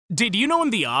Did you know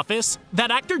in The Office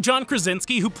that actor John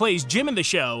Krasinski, who plays Jim in the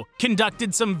show,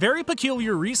 conducted some very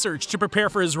peculiar research to prepare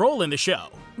for his role in the show?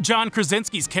 John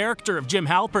Krasinski's character of Jim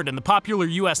Halpert in the popular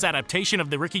US adaptation of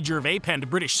the Ricky Gervais-penned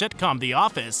British sitcom The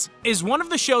Office is one of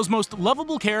the show's most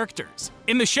lovable characters.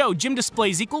 In the show, Jim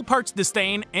displays equal parts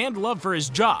disdain and love for his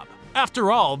job.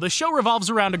 After all, the show revolves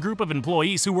around a group of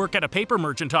employees who work at a paper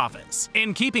merchant office.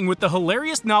 In keeping with the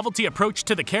hilarious novelty approach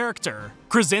to the character,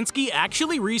 Krasinski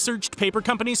actually researched paper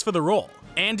companies for the role,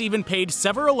 and even paid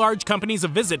several large companies a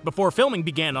visit before filming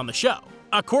began on the show.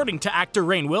 According to actor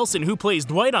Rainn Wilson, who plays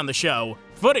Dwight on the show,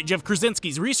 footage of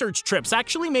Krasinski's research trips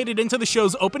actually made it into the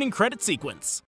show's opening credit sequence.